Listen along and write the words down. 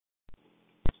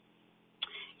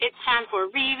It's time for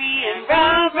Riri and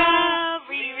Ro-Ro,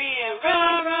 Riri and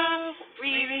Ro-Ro,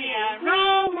 Riri and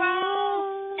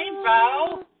Ro-Ro. Hey,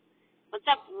 Ro. What's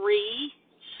up, Ree?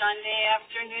 Sunday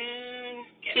afternoon.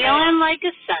 Feeling like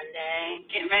a Sunday.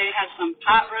 Getting ready to have some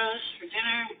pot roast for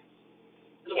dinner.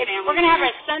 We're going to have a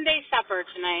Sunday supper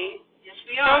tonight. Yes,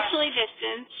 we are. Socially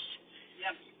distanced.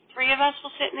 Yep. 3 of us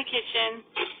will sit in the kitchen.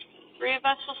 3 of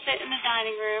us will sit in the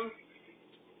dining room.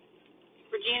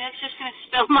 Regina's just going to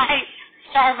spill my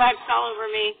Starbucks all over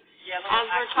me as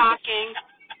we're talking.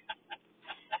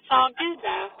 It's all good,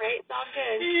 though, right? It's all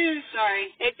good.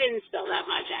 Sorry. It didn't spill that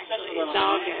much, actually. It's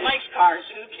all bit. good. Mike's cars,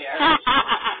 who cares?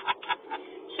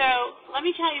 So, let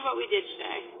me tell you what we did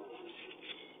today.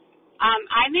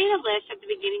 I made a list at the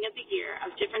beginning of the year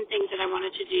of different things that I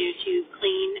wanted to do to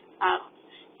clean up,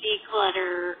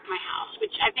 declutter my house,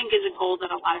 which I think is a goal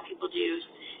that a lot of people do,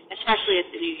 especially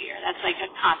at the new year. That's like a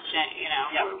constant,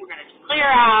 we're going to clear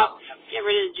out, get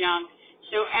rid of the junk.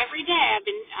 So every day I've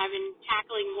been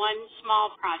tackling one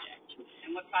small project.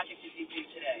 And what project did you do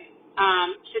today?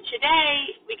 So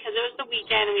today, because it was the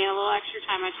weekend and we had a little extra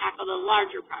time, I tackled a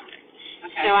larger project.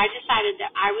 Okay. So I decided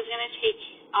that I was going to take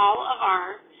all of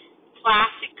our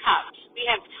plastic cups. We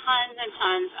have tons and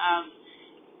tons of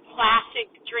plastic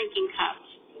drinking cups.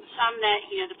 Some that,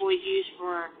 the boys use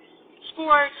for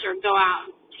sports or go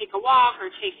out and take a walk or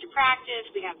take to practice.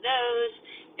 We have those.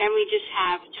 Then we just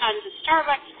have tons of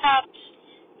Starbucks cups,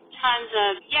 tons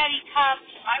of Yeti cups.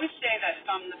 I would say that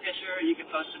from the picture, you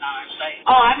could post it on our site.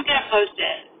 Oh, I'm going to post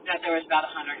it. That there was about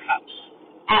 100 cups.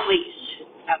 At least.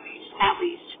 At least. At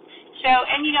least. So,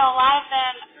 and a lot of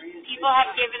them, people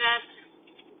have given them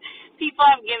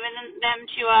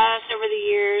to us over the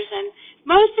years, and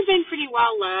most have been pretty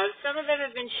well loved. Some of them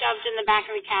have been shoved in the back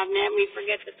of the cabinet, and we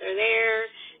forget that they're there,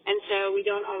 and so we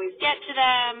don't always get to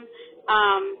them.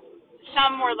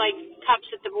 Some were like cups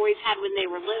that the boys had when they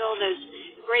were little, those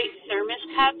great thermos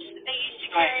cups that they used to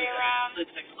carry around.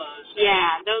 Lids that close.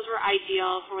 Yeah, those were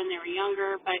ideal for when they were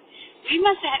younger, but we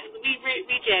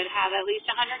did have at least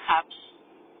 100 cups,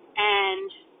 and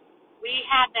we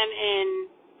had them in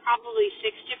probably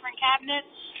 6 different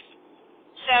cabinets.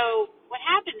 So what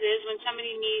happens is when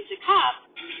somebody needs a cup,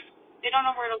 they don't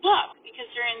know where to look because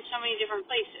they're in so many different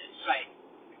places. Right.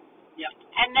 Yep.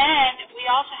 And then we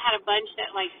also had a bunch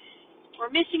that were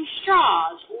missing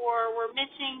straws or were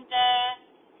missing the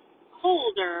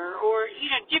holder or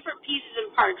different pieces and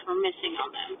parts were missing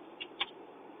on them.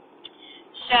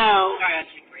 So sorry, I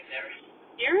took right there.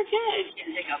 You're good.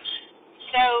 Getting hiccups.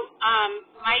 So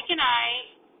Mike and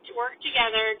I worked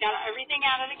together, got everything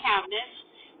out of the cabinets.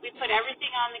 We put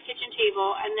everything on the kitchen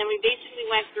table, and then we basically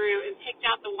went through and picked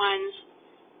out the ones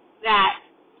that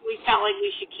we felt like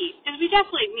we should keep. Because we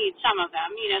definitely need some of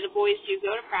them. The boys do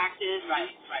go to practice.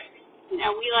 Right.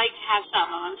 We like to have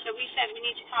some of them. So we said we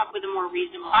need to come up with a more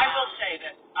reasonable I amount. will say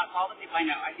that of all the people I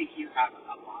know, I think you have a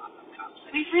lot of cups.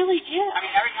 We really do. I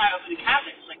mean, every time I open the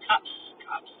cabinet, it's like cups.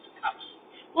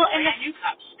 Well, and new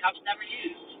cups never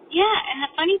used. Yeah, and the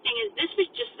funny thing is, this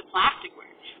was just the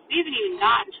plasticware. We haven't even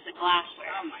gotten to the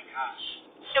glassware. Oh my gosh.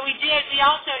 So we did.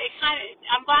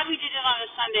 I'm glad we did it on a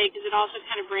Sunday because it also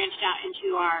kind of branched out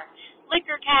into our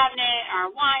liquor cabinet, our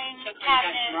wine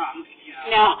cabinet.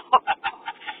 No.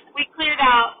 We cleared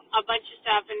out a bunch of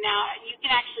stuff, and now you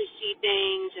can actually see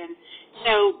things. And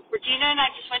so Regina and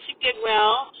I just went to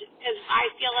Goodwill because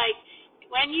I feel like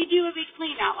when you do a big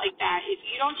clean out like that, if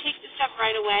you don't take the stuff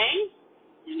right away,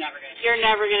 you're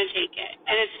never going to take it.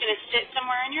 And it's going to sit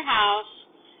somewhere in your house,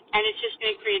 and it's just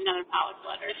going to create another pile of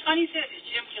clutter. It's funny that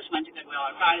Jim just went to Goodwill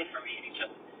on Friday for me, and he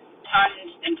took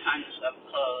tons and tons of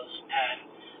clothes and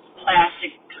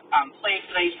plastic plates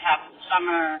that I used to have in the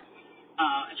summer.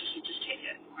 Just take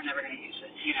it. We're never going to use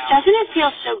it, Doesn't it feel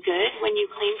so good when you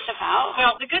clean stuff out?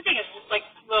 Well, the good thing is,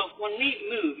 when we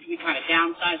moved, we kind of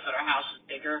downsized, but our house is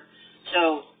bigger.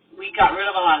 So we got rid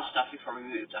of a lot of stuff before we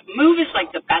moved. Move is like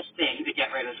the best thing to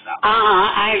get rid of stuff.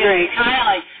 I agree. It's kind of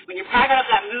like when you're packing up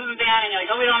that moving van and you're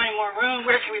like, we don't have any more room.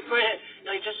 Where can we put it?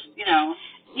 You're like,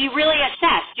 You really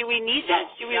assess. Do we need this?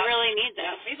 Do we really need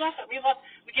this? Yeah, we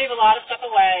gave a lot of stuff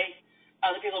away.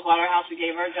 Other people bought our house. We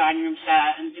gave our dining room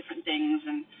set and different things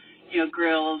and,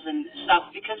 grills and stuff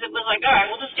because it was like, all right,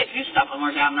 we'll just get new stuff when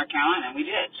we're down in North Carolina, and we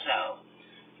did. So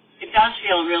it does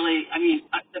feel really,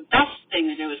 the best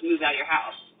thing to do is move out of your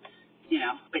house,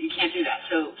 but you can't do that.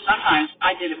 So sometimes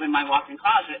I did it with my walk-in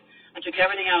closet. I took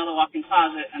everything out of the walk-in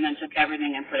closet and then took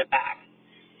everything and put it back.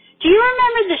 Do you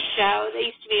remember the show that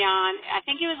used to be on? I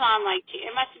think it was on,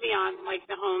 it must be on,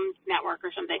 the Home Network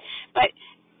or something. But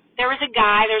there was an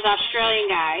Australian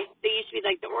guy that used to be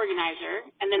like the organizer,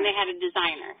 and then they had a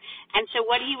designer. And so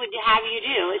what he would have you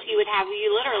do is he would have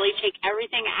you literally take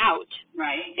everything out.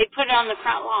 Right. They'd put it on the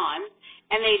front lawn,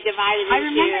 and they divided it into... I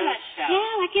remember that show.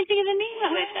 Yeah, I can't think of the name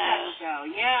of it, though. That show,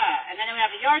 yeah. And then they would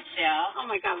have a yard sale. Oh,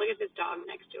 my God, look at this dog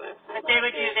next to us. But they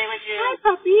would do... Hi,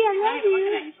 puppy, I love you.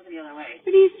 He's looking the other way.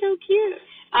 But he's so cute.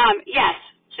 Yes,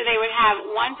 so they would have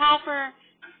one pile for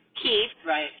keep,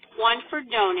 right, one for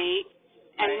donate,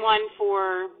 and one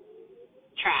for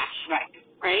trash.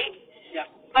 Right? Yep.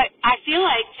 But I feel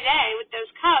like today with those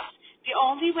cups, the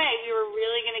only way we were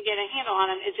really going to get a handle on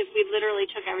them is if we literally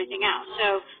took everything out.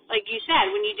 So, like you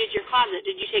said, when you did your closet,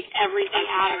 did you take everything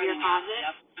out of your closet?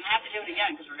 Yep. And I have to do it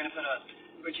again because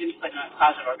we're Jim's putting a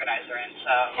closet organizer in,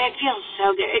 so. It feels so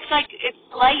good. It's like it's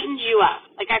lightened you up.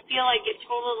 Like I feel like it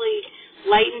totally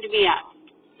lightened me up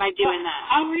by doing that.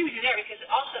 I'll agree with you there because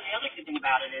also the other good thing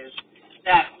about it is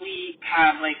that we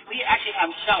actually have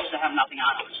shelves that have nothing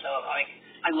on them. So,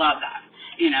 I love that,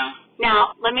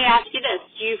 Now, let me ask you this.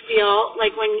 Do you feel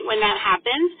like when that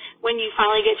happens, when you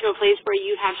finally get to a place where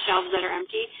you have shelves that are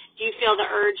empty, do you feel the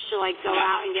urge to, go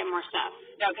out and get more stuff?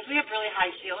 No, because we have really high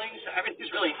ceilings, so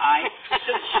everything's really high. So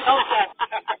the shelves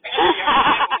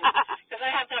because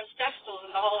I have to have step stools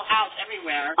in the whole house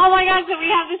everywhere. Oh, my God, so we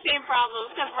have the same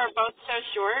problem because we're both so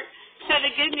short. So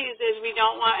the good news is we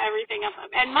don't want everything up.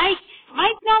 And Mike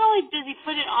not only does he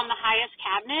put it on the highest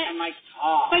cabinet, and Mike's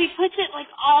tall, but he puts it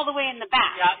all the way in the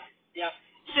back. Yep.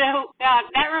 So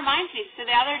that reminds me. So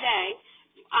the other day,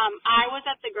 I was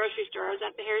at the grocery store. I was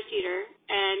at the Harris Teeter,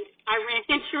 and I ran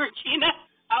into Regina.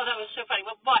 Oh, that was so funny.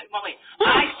 Well, wait.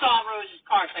 I saw Rose's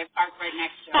car, so I parked right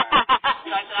next to her.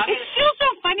 So I said, it feels so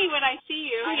funny when I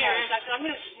see you here. So I said, I'm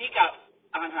going to sneak up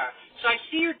on her. So I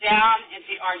see her down at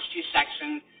the orange juice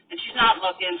section, and she's not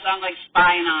looking, so I'm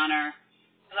spying on her.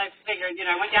 Because I figured,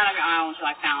 I went down every aisle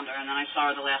until I found her, and then I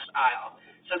saw her the last aisle.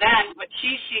 So then, but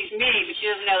she sees me, but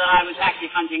she doesn't know that I was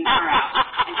actually hunting her out.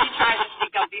 And she tries to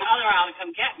sneak up the other aisle to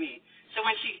come get me. So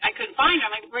when I couldn't find her,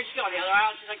 I'm like, where'd she go? The other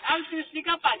aisle? She's like, I was going to sneak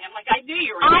up on you. I'm like, I knew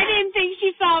you were there. I didn't think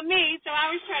she saw me, so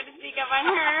I was trying to sneak up on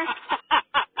her.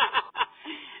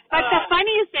 But the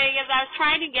funniest thing is I was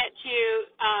trying to get to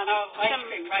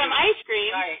some ice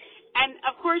cream. Right. And,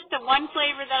 of course, the one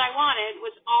flavor that I wanted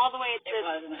was all the way at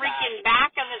the freaking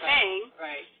back of the thing.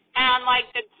 Right. And,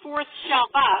 the fourth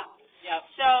shelf up. Yep.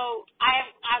 So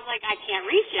I was like, I can't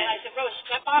reach it. And I said, Rose,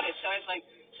 step on it. So I was like,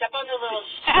 step on the little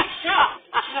shelf.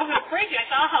 She's not going to break it. I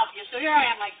said, I'll help you. So here I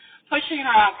am, pushing her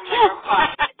out from her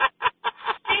butt.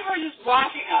 They were just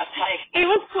watching us. It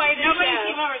was quite a nobody show.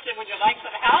 came over and said, would you like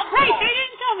some help? Right. They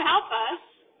didn't come help us.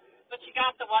 But you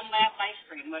got the one last ice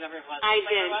cream, whatever it was. I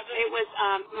did. It was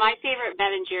my favorite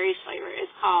Ben and Jerry's flavor is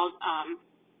called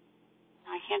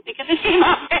I can't think of the name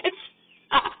of it.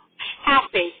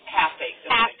 Half-baked. Half-baked.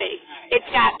 Half-baked. Right.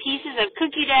 It's got pieces of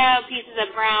cookie dough, pieces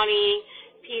of brownie,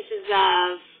 pieces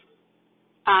of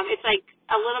it's like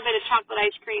a little bit of chocolate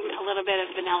ice cream, a little bit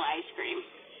of vanilla ice cream.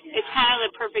 Yeah. It's kind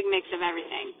of the perfect mix of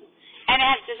everything. And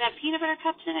does it have peanut butter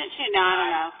cups in it too? No, I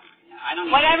don't know. I don't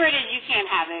know. Whatever it is, you can't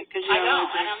have it because you're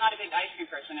allergic. And I'm not a big ice cream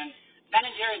person. And Ben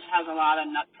 & Jerry's has a lot of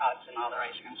nut products in all their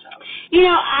ice cream. So.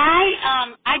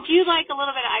 I do like a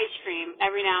little bit of ice cream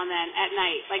every now and then at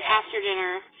night, after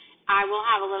dinner. I will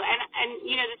have a little, and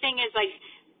the thing is,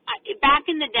 back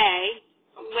in the day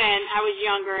when I was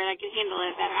younger and I could handle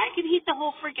it better, I could eat the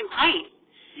whole freaking pint.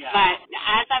 Yeah. But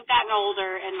as I've gotten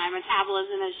older and my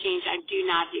metabolism has changed, I do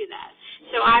not do that.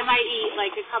 So I might eat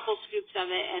a couple scoops of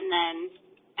it and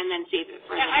then save it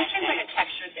for the ice next cream's day. a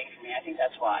texture thing for me. I think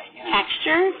that's why.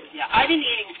 Texture? Yeah. I've been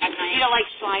eating at night. You don't like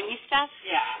slimy stuff?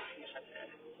 Yeah. Yes, I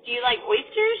did. Do you like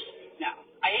oysters? No.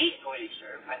 I ate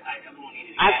oyster, but I won't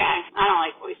eat it again. Okay. I don't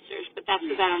like oysters, but that's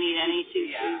because I don't eat any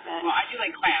sushi. Yeah. Well, I do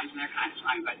like clams, and they're kind of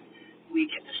slimy, but we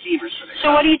get the steamers for the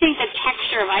So what do you think the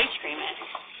texture of ice cream is?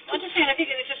 I'm just saying, I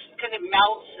think it's just because it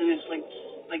melts, and it's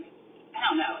I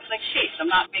don't know. It's like shakes. I'm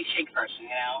not a big shake person,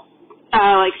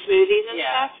 Oh, like smoothies and Yeah.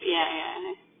 stuff?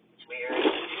 Yeah. It's weird.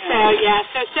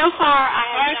 So far I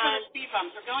have Sorry for done... the speed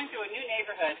bumps. We're going through a new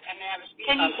neighborhood, and they have a speed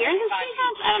Can bump. you hear the speed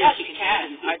bumps? I don't know Yes, if you you can.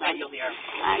 can. I bet you'll hear.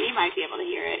 You might be able to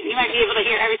hear it. You might be able to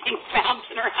hear everything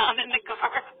bouncing around in the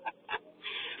car.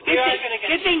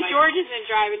 Good thing George isn't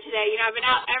driving today. I've been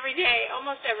out every day,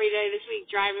 almost every day this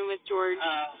week, driving with George.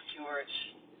 Oh, George.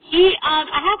 He, I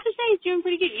have to say, he's doing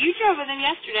pretty good. You drove with him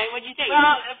yesterday. What'd you think?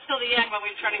 Well, up till the end when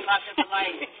we were turning left at the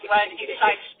light, when he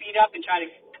decided to speed up and try to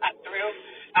cut through,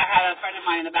 I had a friend of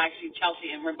mine in the backseat,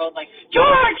 Chelsea, and we're both like,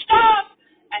 George, stop!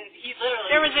 And he literally...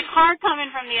 There was a car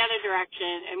coming from the other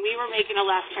direction, and we were making a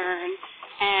left turn,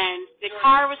 and the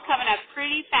car was coming up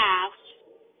pretty fast,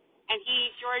 and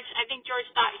I think George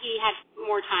thought he had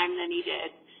more time than he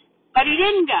did, but he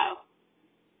didn't go.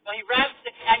 Well, he revved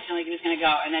intentionally he was going to go,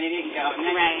 and then he didn't go. And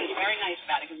then Right. he was very nice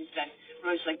about it because he said,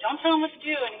 Rose was like, don't tell him what to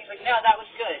do. And he's like, no, that was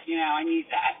good. I need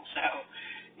that. So,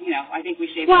 I think we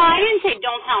saved Well, I didn't say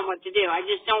don't tell him what to do. I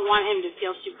just don't want him to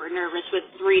feel super nervous with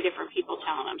 3 different people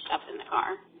telling him stuff in the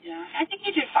car. Yeah, I think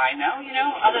he did fine, though,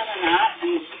 other than that.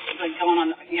 And like going on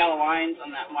the yellow lines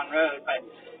on that one road. But,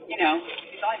 he's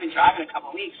only been driving a couple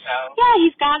of weeks, so. Yeah,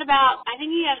 I think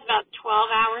he has about 12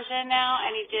 hours in now,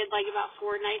 and he did like about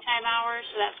 4 nighttime hours,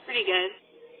 so that's pretty good.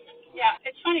 Yeah,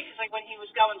 it's funny because like when he was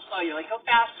going slow, you're like, go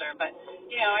faster. But,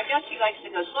 I guess he likes to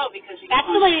go slow because he That's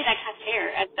the lady that cuts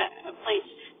hair at the place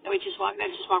that just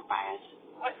walked by us.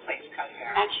 What place cut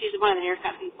hair? And she's one of the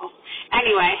haircut people.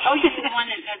 Anyway. Oh, you the one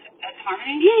at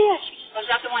Harmony? Yeah. Was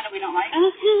that the one that we don't like?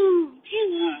 Really?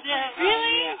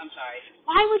 Yeah, I'm sorry.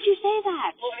 Why would you say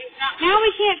that? Well, it's not. Now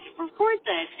we can't record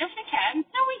this. Yes, we can.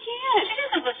 No, we can't. She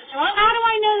doesn't listen to us. How do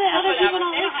I know that other people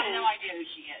don't They listen? have no idea who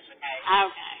she is, okay?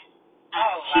 Okay.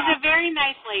 Oh, She's a very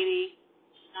nice lady.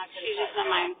 She's just not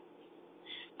mine.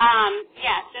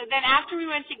 Yeah, so then after we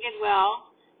went to Goodwill,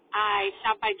 I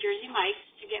stopped by Jersey Mike's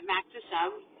to get Max a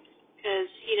sub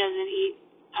because he doesn't eat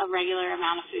a regular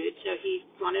amount of food, so he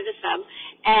wanted a sub.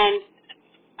 And,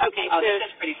 okay, so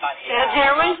this is pretty funny. So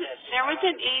there was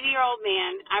an 80-year-old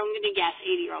man, I'm going to guess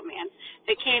 80-year-old man,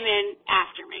 that came in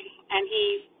after me. And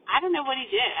I don't know what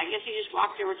he did. I guess he just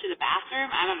walked over to the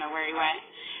bathroom. I don't know where he went.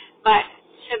 But,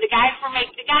 so the guys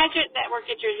that work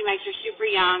at Jersey Mike's are super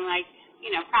young, like,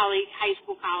 probably high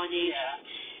school, college age. Yeah.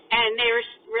 And they were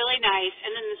really nice.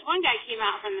 And then this one guy came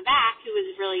out from the back who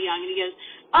was really young, and he goes,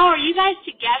 oh, are you guys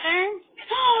together?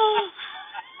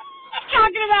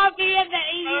 Talking about me and the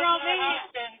 80-year-old man.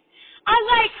 I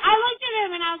looked at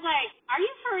him, and I was like, are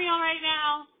you for real right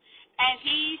now? And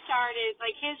he started,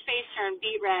 like, his face turned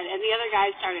beet red, and the other guy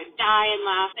started dying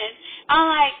laughing. I'm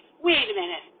like, wait a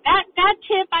minute. That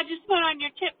tip I just put on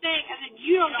your tip thing, I said,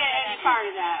 you don't get any part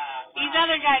of that. These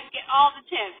other guys get all the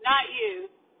tips, not you.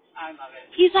 I love it.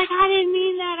 He's like, I didn't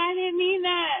mean that.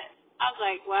 I was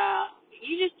like, well,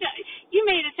 you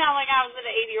made it sound like I was with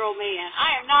an 80-year-old man.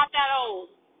 I am not that old.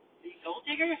 Are you gold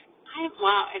digger?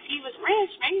 Well, if he was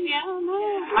rich, maybe, I don't know.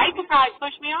 Yeah. Mike would probably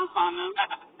push me off on him.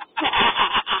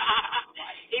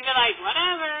 He'd be like,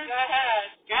 whatever. Go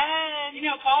ahead.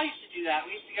 Paul used to do that.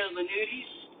 We used to go to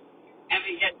Lanuti's, and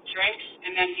we'd get drinks,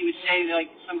 and then he would say, like,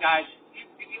 some guys,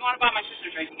 if you want to buy my sister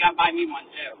a drink, you got to buy me one,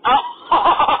 too. Oh.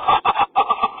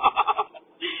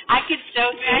 I could so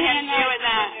see him doing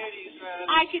that.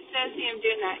 I could so see him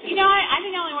doing that. I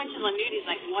think I only went to Lanuti's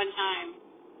like one time.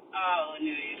 Oh,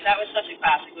 Lanuti's. That was such a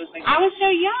classic. It was like, I was so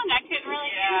young. I couldn't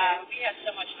really do it. Yeah, we had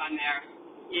so much fun there.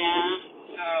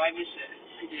 Yeah. Oh, I miss it.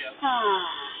 I do.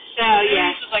 So,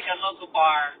 yeah. Lanuti's was like a local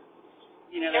bar.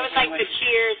 It was like the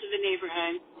Cheers of the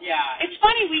neighborhood. Yeah. It's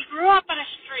funny. We grew up on a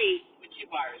street. With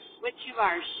two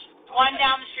bars. One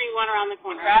down the street, one around the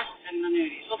corner. Rest and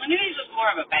Lanuti's. Well, Lanuti's was more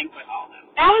of a banquet hall, though.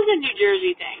 That was a New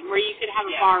Jersey thing, where you could have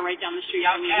a bar right down the street.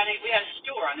 Yeah, and we had a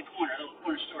store on the corner, a little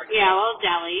corner store. Yeah, a little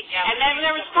deli. Yeah, and then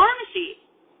there was pharmacy.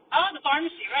 Oh, the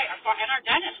pharmacy, right. And our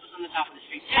dentist was on the top of the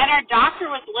street, too. And our doctor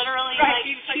was literally, like,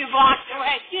 2 blocks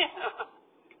away, too.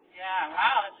 Yeah,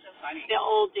 wow, that's so funny. The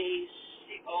old days.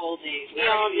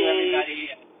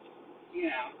 Everybody,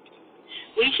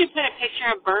 We should put a picture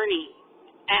of Bernie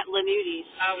at Lanuti's.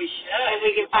 Oh, we should. And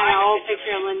we can find an old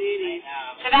picture of Lanuti's.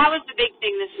 So that was the big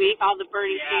thing this week, all the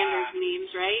Bernie Sanders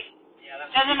memes, right? Yeah,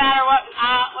 that's Doesn't matter what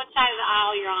side of the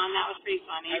aisle you're on, that was pretty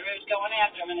funny. Everyone's going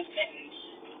after him in his mittens.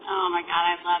 Oh, my God,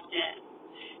 I loved it.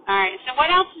 All right, so what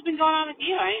else has been going on with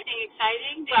you? Anything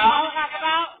exciting that you want to talk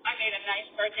about? I made a nice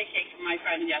birthday cake for my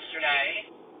friend yesterday.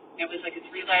 It was like a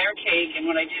 3-layer cake, and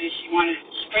what I did is she wanted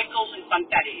sprinkles and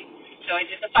funfetti. So I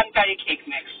did the funfetti cake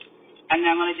mix. And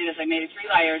then what I did is I made it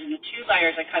 3 layers, and the 2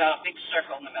 layers I cut out a big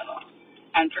circle in the middle.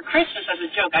 And for Christmas, as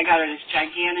a joke, I got her this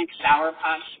gigantic Sour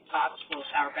Patch Pops full of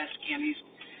Sour Patch candies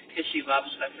because she loves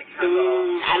that's like her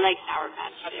little. I like Sour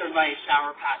Patch. That's her my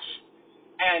Sour Patch.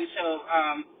 And so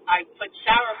I put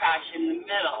Sour Patch in the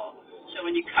middle. So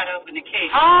when you cut open the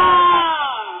cake.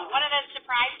 Oh, one of those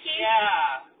surprise cakes?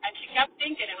 Yeah. And she kept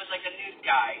thinking it was like a nude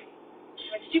guy.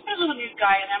 She's like, stupid little nude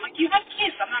guy. And I'm like, you have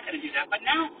kids. I'm not going to do that. But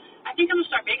now I think I'm going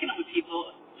to start making them for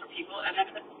people, and then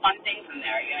put fun things in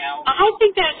there, I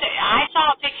think I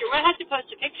saw a picture. We'll have to post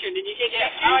a picture. Did you take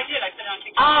a picture? Oh, I did. I put it on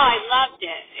TikTok. Oh, I loved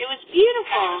it. It was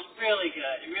beautiful. And it was really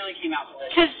good. It really came out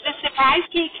delicious. Because the surprise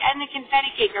cake and the confetti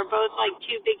cake are both like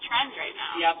 2 big trends right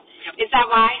now. Yep. Is that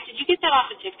why? Did you get that off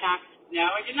of TikTok? No,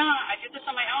 I did not. I did this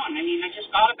on my own. I mean, I just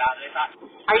thought about it. I thought.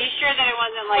 Are you sure that it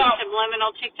wasn't like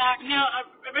subliminal TikTok? No,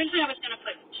 originally I was going to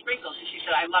put sprinkles. She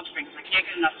said, I love sprinkles. I can't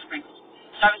get enough sprinkles.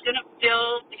 So I was going to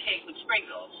fill the cake with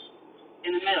sprinkles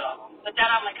in the middle. But then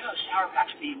I'm like, oh, Sour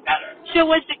Patch would be even better. So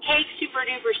was the cake super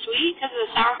duper sweet because of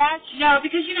the Sour Patch? No,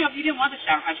 because, you know, if you didn't want the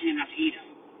Sour Patch, you didn't have to eat them.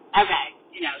 Okay.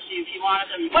 You know, so if you wanted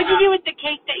them, What'd you do with the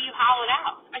cake that you hollowed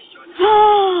out? I just threw it in.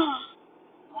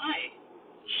 Why?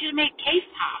 You should have made cake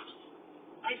pops.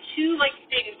 I had two, like,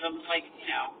 things of, like, you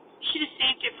know. You should have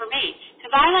saved it for me.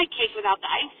 Because I like cake without the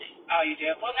icing. Oh, you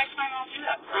do? Well, next time I'll do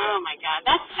that for you. Oh, my God.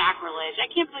 That's sacrilege. I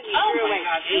can't believe you threw away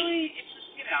God, cake. really? It's just,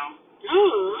 you know.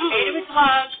 I made it with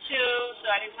gloves, too, so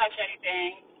I didn't touch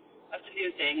anything. That's a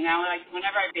new thing. Now, like,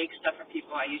 whenever I bake stuff for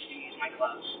people, I usually use my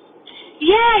gloves.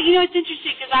 Yeah, you know, it's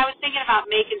interesting because I was thinking about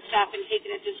making stuff and taking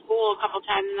it to school a couple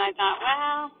times, and I thought,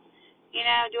 well, you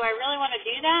know, do I really want to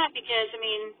do that? Because, I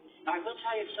mean, I will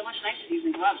tell you, it's so much nicer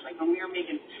using gloves. Like, when I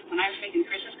was making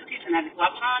Christmas cookies and I had the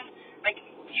gloves on, like,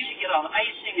 you usually get all the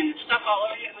icing and stuff all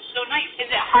over you. It was so nice. Is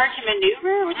it hard to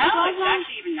maneuver with the gloves it's on?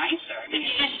 actually even nicer. I mean, Did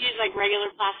you just use, like,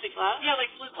 regular plastic gloves? Yeah, like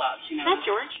blue gloves, you know. Is that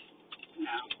George?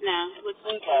 No. No, it looks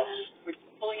Blue like gloves. We're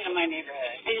pulling into my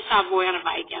neighborhood. I just saw a boy on a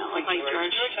bike, and it looked like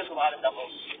George. George has a lot of doubles.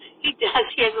 He does.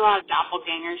 He has a lot of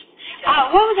doppelgangers.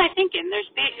 What was I thinking? There's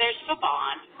football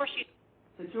on. Of course you.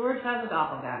 So George has a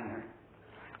doppelganger.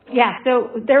 Yeah,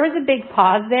 so there was a big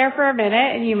pause there for a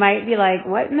minute, and you might be like,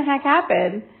 what in the heck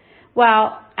happened?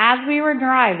 Well, as we were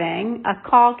driving, a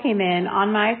call came in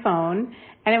on my phone,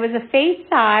 and it was a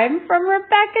FaceTime from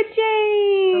Rebecca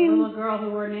Jane. The little girl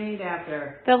who we're named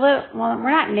after. Well,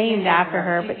 we're not named after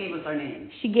her, but she gave us our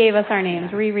names. She gave us our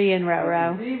names, Riri and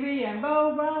Roro. Riri and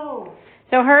Bobo.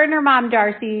 So her and her mom,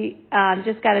 Darcy,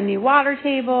 just got a new water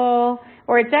table,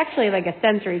 or it's actually like a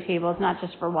sensory table. It's not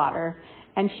just for water.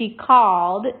 And she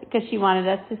called because she wanted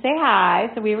us to say hi.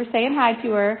 So we were saying hi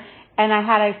to her. And I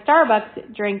had a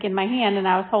Starbucks drink in my hand, and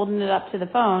I was holding it up to the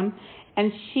phone.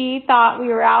 And she thought we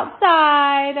were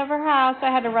outside of her house. So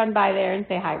I had to run by there and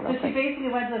say hi real quick. So she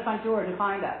basically went to the front door to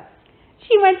find us.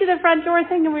 She went to the front door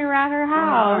thinking we were at her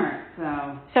house.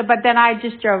 But then I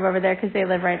just drove over there because they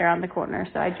live right around the corner.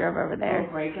 So I drove over there. A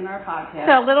little break in our podcast.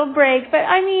 So a little break. But,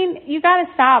 I mean, you got to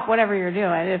stop whatever you're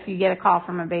doing if you get a call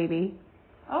from a baby.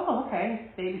 Oh,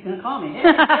 okay. Baby's going to call me.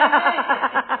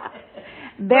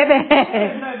 Baby.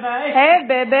 Hey,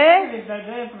 baby. Baby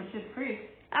from Schitt's Creek.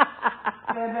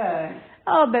 Baby.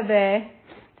 Oh, baby.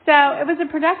 So it was a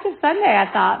productive Sunday,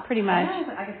 I thought, pretty much.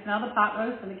 Yeah, I can smell the pot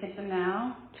roast in the kitchen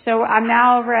now. So I'm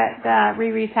now over at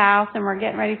Riri's house, and we're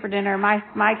getting ready for dinner.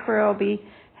 My crew will be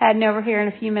heading over here in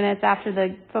a few minutes after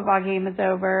the football game is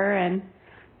over. And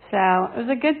so it was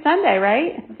a good Sunday,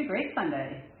 right? It was a great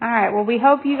Sunday. All right. Well, we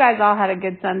hope you guys all had a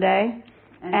good Sunday.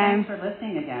 And thanks for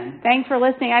listening again. Thanks for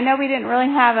listening. I know we didn't really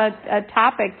have a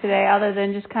topic today other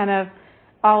than just kind of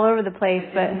all over the place.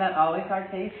 Isn't that always our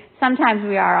taste? Sometimes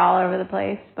we are all over the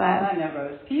place. But I know,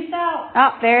 Rose. Peace out.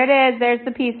 Oh, there it is. There's the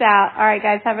peace out. All right,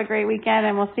 guys. Have a great weekend,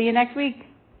 and we'll see you next week.